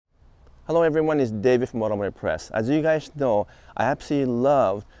Hello everyone, it's David from Automotive Press. As you guys know, I absolutely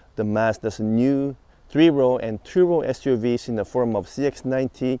love the Mazda's new 3-row and 2-row SUVs in the form of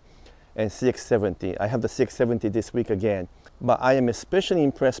CX-90 and CX-70. I have the CX-70 this week again, but I am especially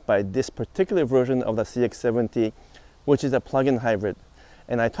impressed by this particular version of the CX-70, which is a plug-in hybrid.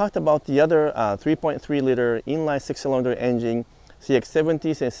 And I talked about the other 3.3-liter inline 6-cylinder engine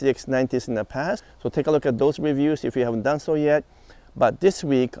CX-70s and CX-90s in the past, so take a look at those reviews if you haven't done so yet. But this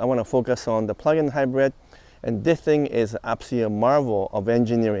week I want to focus on the plug-in hybrid, and this thing is absolutely a marvel of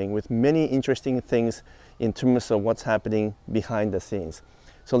engineering with many interesting things in terms of what's happening behind the scenes.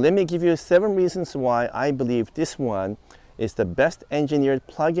 So let me give you 7 reasons why I believe this one is the best engineered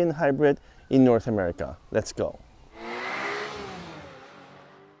plug-in hybrid in North America. Let's go.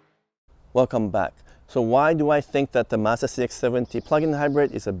 Welcome back. So why do I think that the Mazda CX-70 plug-in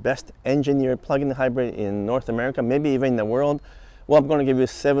hybrid is the best engineered plug-in hybrid in North America, maybe even in the world? Well, I'm going to give you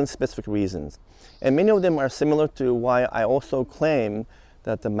 7 specific reasons. And many of them are similar to why I also claim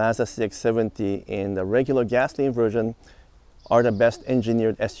that the Mazda CX-70 in the regular gasoline version are the best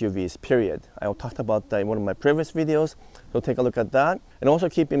engineered SUVs, period. I talked about that in one of my previous videos, so take a look at that. And also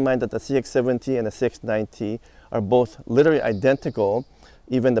keep in mind that the CX-70 and the CX-90 are both literally identical.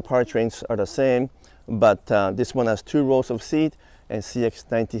 Even the powertrains are the same, but this one has 2 rows of seat and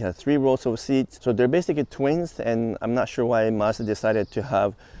CX-90 has 3 rows of seats. So they're basically twins, and I'm not sure why Mazda decided to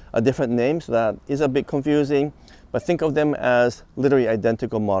have a different name, so that is a bit confusing, but think of them as literally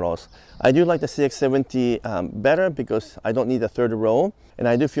identical models. I do like the CX-70 better because I don't need a 3rd row, and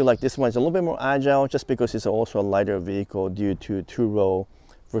I do feel like this one is a little bit more agile just because it's also a lighter vehicle due to 2-row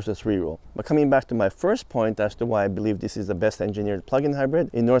versus 3-row. But coming back to my first point as to why I believe this is the best engineered plug-in hybrid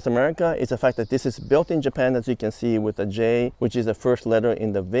in North America is the fact that this is built in Japan, as you can see with the J, which is the first letter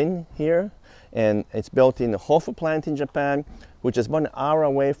in the VIN here. And it's built in the Hofu plant in Japan, which is about an hour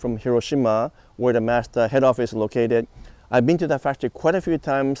away from Hiroshima, where the Mazda head office is located. I've been to that factory quite a few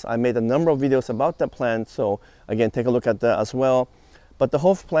times. I made a number of videos about that plant, so again, take a look at that as well. But the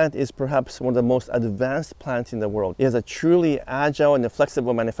Hofu plant is perhaps one of the most advanced plants in the world. It has a truly agile and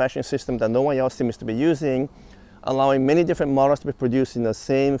flexible manufacturing system that no one else seems to be using, allowing many different models to be produced in the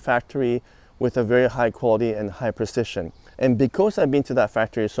same factory with a very high quality and high precision. And because I've been to that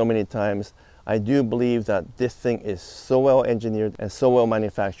factory so many times, I do believe that this thing is so well engineered and so well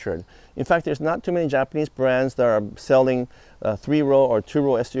manufactured. In fact, there's not too many Japanese brands that are selling 3-row or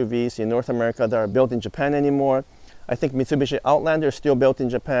 2-row SUVs in North America that are built in Japan anymore. I think Mitsubishi Outlander is still built in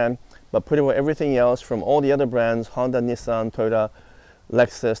Japan, but pretty well everything else from all the other brands, Honda, Nissan, Toyota,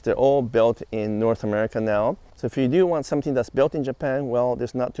 Lexus, they're all built in North America now. So if you do want something that's built in Japan, well,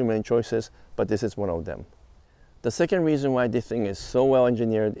 there's not too many choices, but this is one of them. The second reason why this thing is so well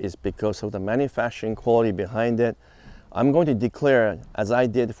engineered is because of the manufacturing quality behind it. I'm going to declare, as I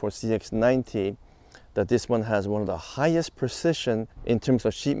did for CX-90, that this one has one of the highest precision in terms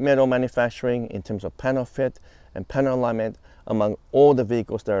of sheet metal manufacturing, in terms of panel fit and panel alignment among all the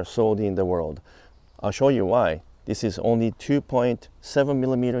vehicles that are sold in the world. I'll show you why. This is only 2.7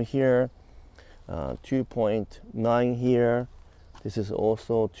 millimeter here, 2.9 here. This is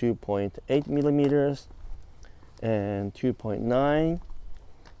also 2.8 millimeters and 2.9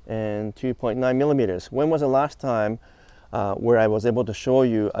 and 2.9 millimeters. When was the last time where I was able to show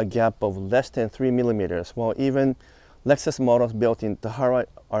you a gap of less than 3 millimeters? Well, even Lexus models built in Tahara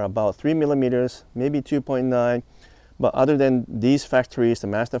are about 3 millimeters, maybe 2.9. But other than these factories, the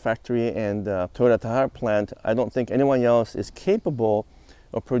Mazda factory and the Toyota Tahara plant, I don't think anyone else is capable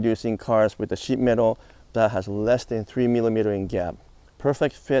of producing cars with a sheet metal that has less than 3 millimeter in gap.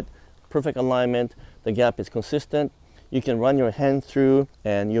 Perfect fit, perfect alignment, the gap is consistent. You can run your hand through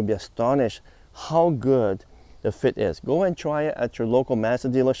and you'll be astonished how good the fit is. Go and try it at your local Mazda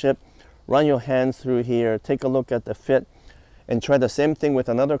dealership. Run your hands through here, take a look at the fit, and try the same thing with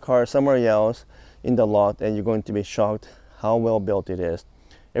another car somewhere else in the lot, and you're going to be shocked how well built it is.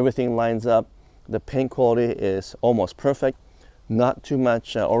 Everything lines up. The paint quality is almost perfect. Not too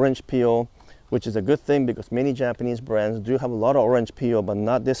much orange peel, which is a good thing because many Japanese brands do have a lot of orange peel, but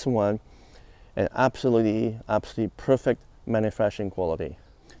not this one. And absolutely perfect manufacturing quality.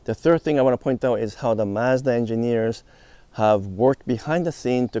 The third thing I want to point out is how the Mazda engineers have worked behind the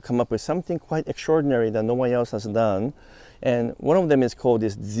scene to come up with something quite extraordinary that no one else has done. And one of them is called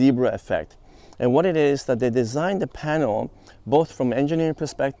this zebra effect. And what it is that they designed the panel both from engineering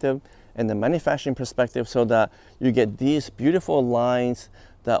perspective and the manufacturing perspective so that you get these beautiful lines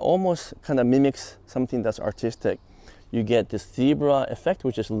that almost kind of mimics something that's artistic. You get this zebra effect,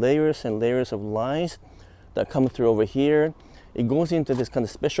 which is layers and layers of lines that come through over here. It goes into this kind of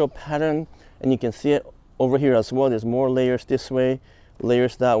special pattern, and you can see it over here as well. There's more layers this way,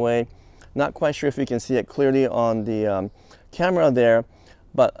 layers that way. Not quite sure if you can see it clearly on the camera there,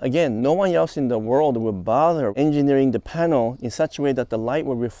 but again, no one else in the world would bother engineering the panel in such a way that the light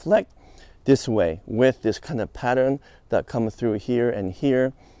will reflect this way with this kind of pattern that comes through here and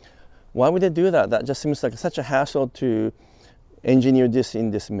here. Why would they do that? That just seems like such a hassle to engineer this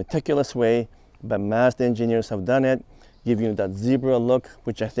in this meticulous way, but Mazda engineers have done it, giving you that zebra look,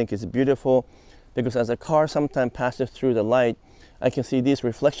 which I think is beautiful, because as a car sometimes passes through the light, I can see this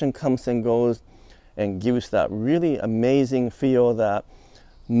reflection comes and goes and gives that really amazing feel that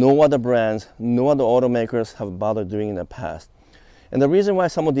no other brands, no other automakers have bothered doing in the past. And the reason why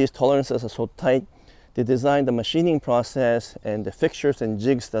some of these tolerances are so tight, they designed the machining process and the fixtures and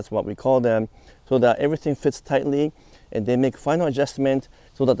jigs, that's what we call them, so that everything fits tightly, and they make final adjustment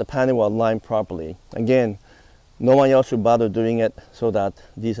so that the panel will align properly. Again, no one else would bother doing it so that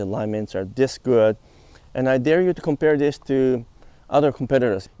these alignments are this good. And I dare you to compare this to other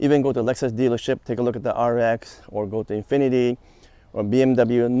competitors. Even go to Lexus dealership, take a look at the RX, or go to Infiniti or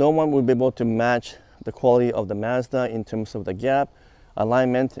BMW. No one will be able to match the quality of the Mazda in terms of the gap,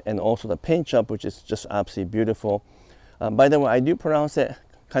 alignment, and also the paint job, which is just absolutely beautiful. By the way, I do pronounce it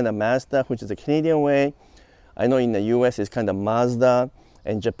kind of Mazda, which is the Canadian way. I know in the US it's kind of Mazda,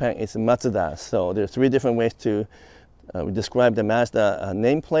 and Japan it's Mazda. So there's 3 different ways to describe the Mazda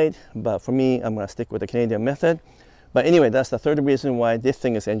nameplate, but for me, I'm going to stick with the Canadian method. But anyway, that's the 3rd reason why this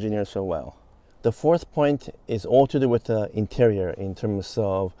thing is engineered so well. The 4th point is all to do with the interior in terms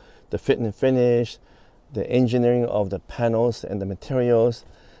of the fit and finish, the engineering of the panels and the materials.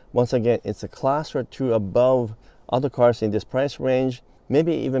 Once again, it's a class or 2 above other cars in this price range,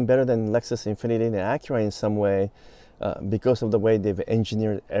 maybe even better than Lexus, Infiniti, and Acura in some way, because of the way they've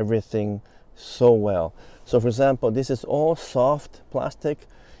engineered everything so well. So for example, this is all soft plastic.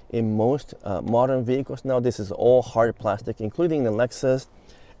 In most modern vehicles now, this is all hard plastic, including the Lexus.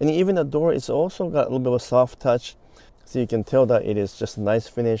 And even the door is also got a little bit of a soft touch, so you can tell that it is just a nice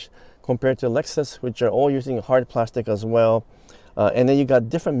finish compared to Lexus, which are all using hard plastic as well. And then you got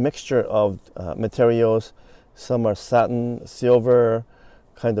different mixture of materials. Some are satin, silver,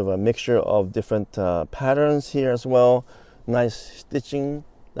 kind of a mixture of different patterns here as well. Nice stitching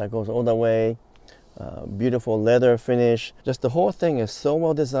that goes all the way. Beautiful leather finish. Just the whole thing is so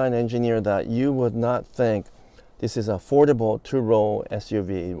well designed and engineered that you would not think this is an affordable 2-row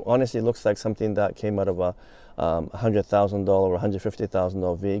SUV. It honestly looks like something that came out of a $100,000 or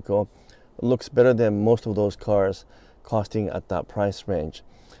 $150,000 vehicle. It looks better than most of those cars costing at that price range.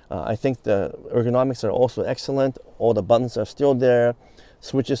 I think the ergonomics are also excellent. All the buttons are still there.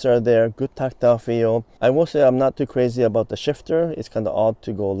 Switches are there, good tactile feel. I will say I'm not too crazy about the shifter. It's kind of odd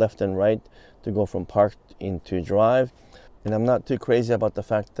to go left and right, to go from park into drive. And I'm not too crazy about the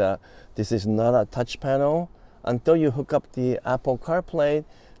fact that this is not a touch panel. Until you hook up the Apple CarPlay,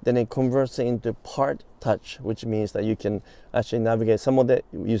 then it converts it into part touch, which means that you can actually navigate some of it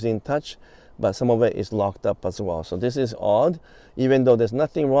using touch, but some of it is locked up as well. So this is odd, even though there's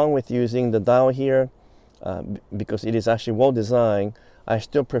nothing wrong with using the dial here, because it is actually well designed. I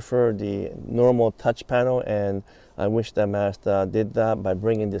still prefer the normal touch panel, and I wish that Mazda did that by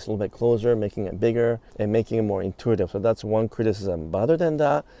bringing this a little bit closer, making it bigger, and making it more intuitive. So that's one criticism. But other than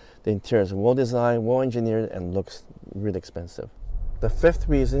that, the interior is well designed, well engineered, and looks really expensive. The 5th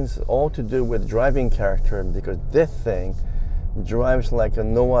reason is all to do with driving character, because this thing drives like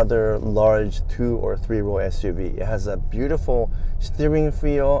no other large 2 or 3-row SUV. It has a beautiful steering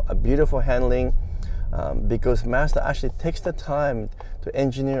feel, a beautiful handling, because Mazda actually takes the time to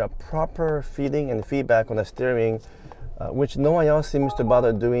engineer a proper feeling and feedback on the steering, which no one else seems to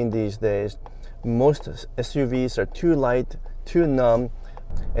bother doing these days. Most SUVs are too light, too numb,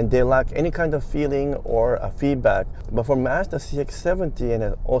 and they lack any kind of feeling or feedback. But for Mazda CX-70, and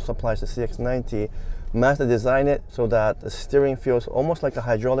it also applies to CX-90, Mazda designed it so that the steering feels almost like a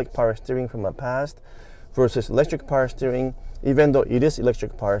hydraulic power steering from the past versus electric power steering. Even though it is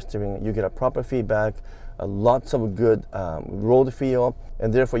electric power steering, you get a proper feedback, lots of good road feel,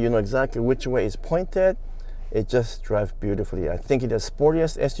 and therefore you know exactly which way is pointed. It just drives beautifully. I think it is the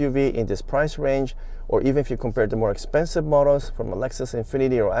sportiest SUV in this price range, or even if you compare the more expensive models from a Lexus,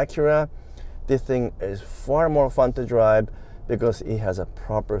 Infiniti, or Acura, this thing is far more fun to drive because it has a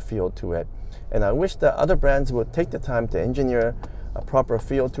proper feel to it. And I wish that other brands would take the time to engineer a proper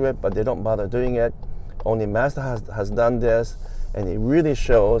feel to it, but they don't bother doing it. Only Mazda has done this, and it really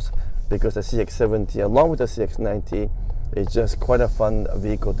shows, because the CX-70 along with the CX-90 is just quite a fun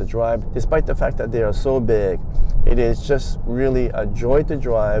vehicle to drive. Despite the fact that they are so big, it is just really a joy to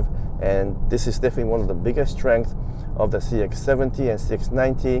drive, and this is definitely one of the biggest strengths of the CX-70 and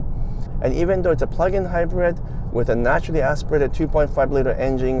CX-90. And even though it's a plug-in hybrid, with a naturally aspirated 2.5 liter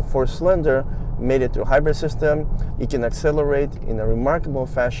engine, 4-cylinder, made it to a hybrid system. It can accelerate in a remarkable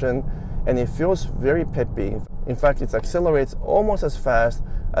fashion, and it feels very peppy. In fact, it accelerates almost as fast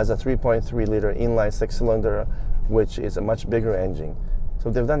as a 3.3 liter inline 6-cylinder, which is a much bigger engine. So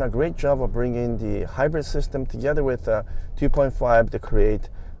they've done a great job of bringing the hybrid system together with 2.5 to create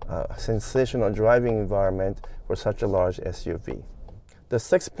a sensational driving environment for such a large SUV. The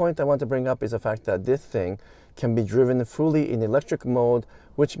sixth point I want to bring up is the fact that this thing can be driven fully in electric mode,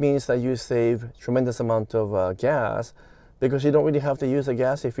 which means that you save tremendous amount of gas, because you don't really have to use the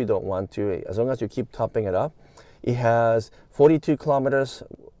gas if you don't want to, as long as you keep topping it up. It has 42 kilometers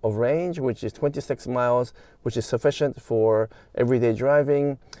of range, which is 26 miles, which is sufficient for everyday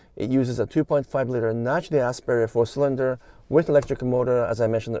driving. It uses a 2.5 liter naturally aspirated 4-cylinder with electric motor, as I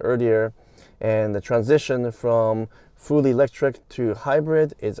mentioned earlier, and the transition from fully electric to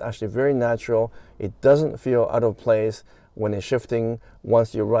hybrid is actually very natural. It doesn't feel out of place when it's shifting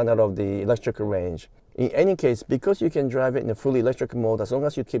once you run out of the electric range. In any case, because you can drive it in a fully electric mode, as long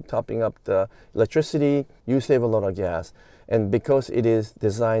as you keep topping up the electricity, you save a lot of gas. And because it is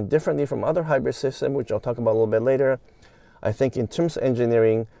designed differently from other hybrid systems, which I'll talk about a little bit later, I think in terms of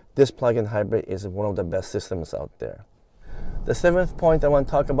engineering, this plug-in hybrid is one of the best systems out there. The seventh point I want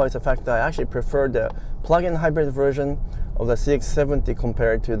to talk about is the fact that I actually prefer the plug-in hybrid version of the CX-70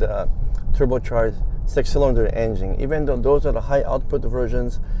 compared to the turbocharged 6-cylinder engine. Even though those are the high output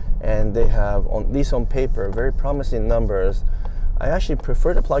versions and they have, at least on paper, very promising numbers, I actually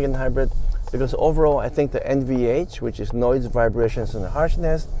prefer the plug-in hybrid because overall I think the NVH, which is noise, vibrations, and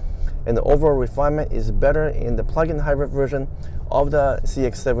harshness, and the overall refinement is better in the plug-in hybrid version of the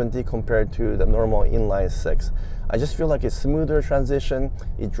CX-70 compared to the normal inline 6. I just feel like it's smoother transition,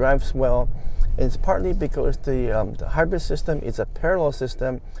 it drives well, and it's partly because the hybrid system is a parallel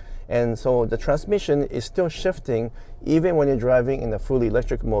system, and so the transmission is still shifting even when you're driving in a fully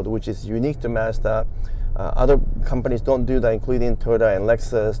electric mode, which is unique to Mazda. Other companies don't do that, including Toyota and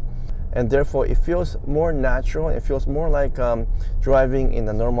Lexus, and therefore it feels more natural. It feels more like driving in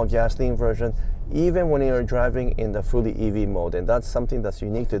the normal gasoline version, even when you're driving in the fully EV mode, and that's something that's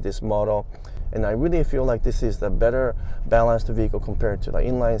unique to this model. And I really feel like this is the better balanced vehicle compared to the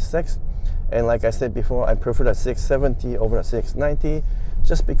inline 6. And like I said before, I prefer the CX-70 over the CX-90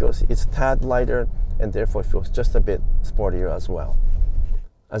 just because it's tad lighter and therefore it feels just a bit sportier as well.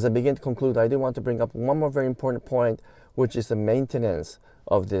 As I begin to conclude, I do want to bring up one more very important point, which is the maintenance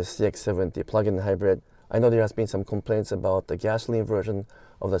of this CX-70 plug-in hybrid. I know there has been some complaints about the gasoline version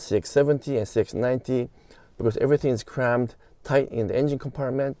of the CX-70 and CX-90 because everything is crammed tight in the engine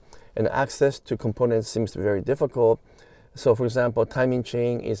compartment and access to components seems very difficult. So for example, timing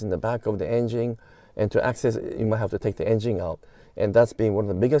chain is in the back of the engine, and to access it, you might have to take the engine out. And that's been one of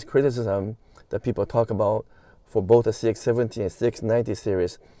the biggest criticism that people talk about for both the CX-70 and CX-90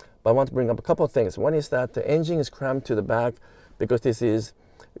 series. But I want to bring up a couple of things. One is that the engine is crammed to the back because this is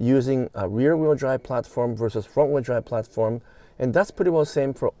using a rear-wheel drive platform versus front-wheel drive platform, and that's pretty well the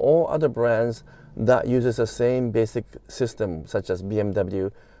same for all other brands that uses the same basic system, such as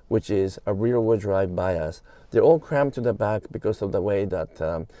BMW, which is a rear-wheel drive bias. They're all crammed to the back because of the way that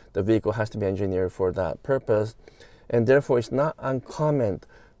the vehicle has to be engineered for that purpose, and therefore it's not uncommon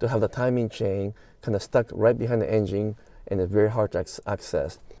to have the timing chain kind of stuck right behind the engine, and it's very hard to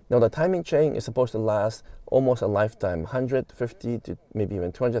access. Now the timing chain is supposed to last almost a lifetime, 150 to maybe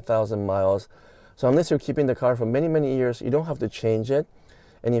even 200,000 miles. So unless you're keeping the car for many, many years, you don't have to change it.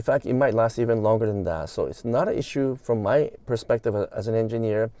 And in fact, it might last even longer than that. So it's not an issue from my perspective as an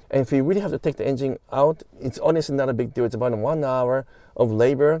engineer. And if you really have to take the engine out, it's honestly not a big deal. It's about 1 hour of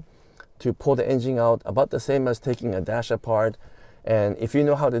labor to pull the engine out, about the same as taking a dash apart. And if you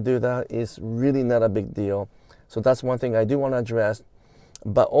know how to do that, it's really not a big deal. So that's one thing I do want to address.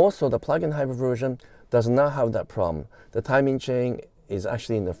 But also the plug-in hybrid version does not have that problem. The timing chain is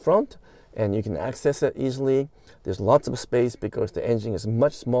actually in the front and you can access it easily. There's lots of space because the engine is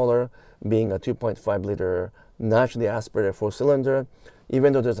much smaller, being a 2.5 liter naturally aspirated 4-cylinder.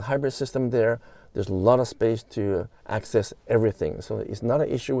 Even though there's a hybrid system there, there's a lot of space to access everything. So it's not an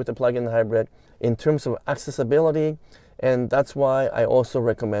issue with the plug-in hybrid in terms of accessibility, and that's why I also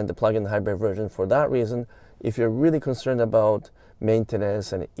recommend the plug-in hybrid version for that reason. If you're really concerned about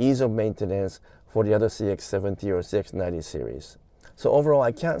maintenance and ease of maintenance for the other CX-70 or CX-90 series. So overall,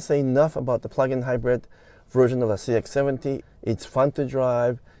 I can't say enough about the plug-in hybrid version of the CX-70. It's fun to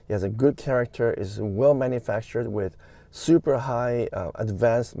drive, it has a good character, it's well manufactured with super high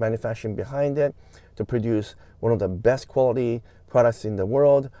advanced manufacturing behind it to produce one of the best quality products in the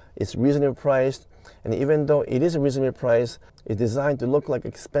world. It's reasonably priced, and even though it is a reasonably priced, it's designed to look like an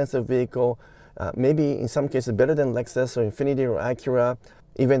expensive vehicle Maybe in some cases better than Lexus or Infiniti or Acura,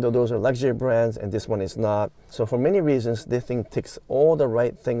 even though those are luxury brands and this one is not. So for many reasons, this thing ticks all the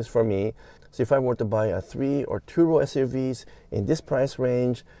right things for me. So if I were to buy a 3 or 2-row SUVs in this price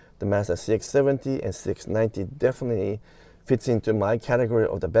range, the Mazda CX-70 and CX-90 definitely fits into my category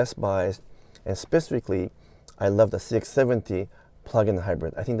of the best buys. And specifically, I love the CX-70 plug-in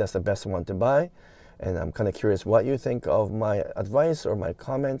hybrid. I think that's the best one to buy. And I'm kind of curious what you think of my advice or my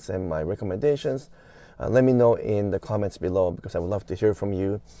comments and my recommendations. Let me know in the comments below because I would love to hear from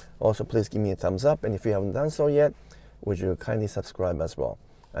you. Also, please give me a thumbs up. And if you haven't done so yet, would you kindly subscribe as well?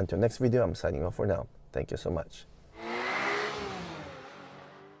 Until next video, I'm signing off for now. Thank you so much.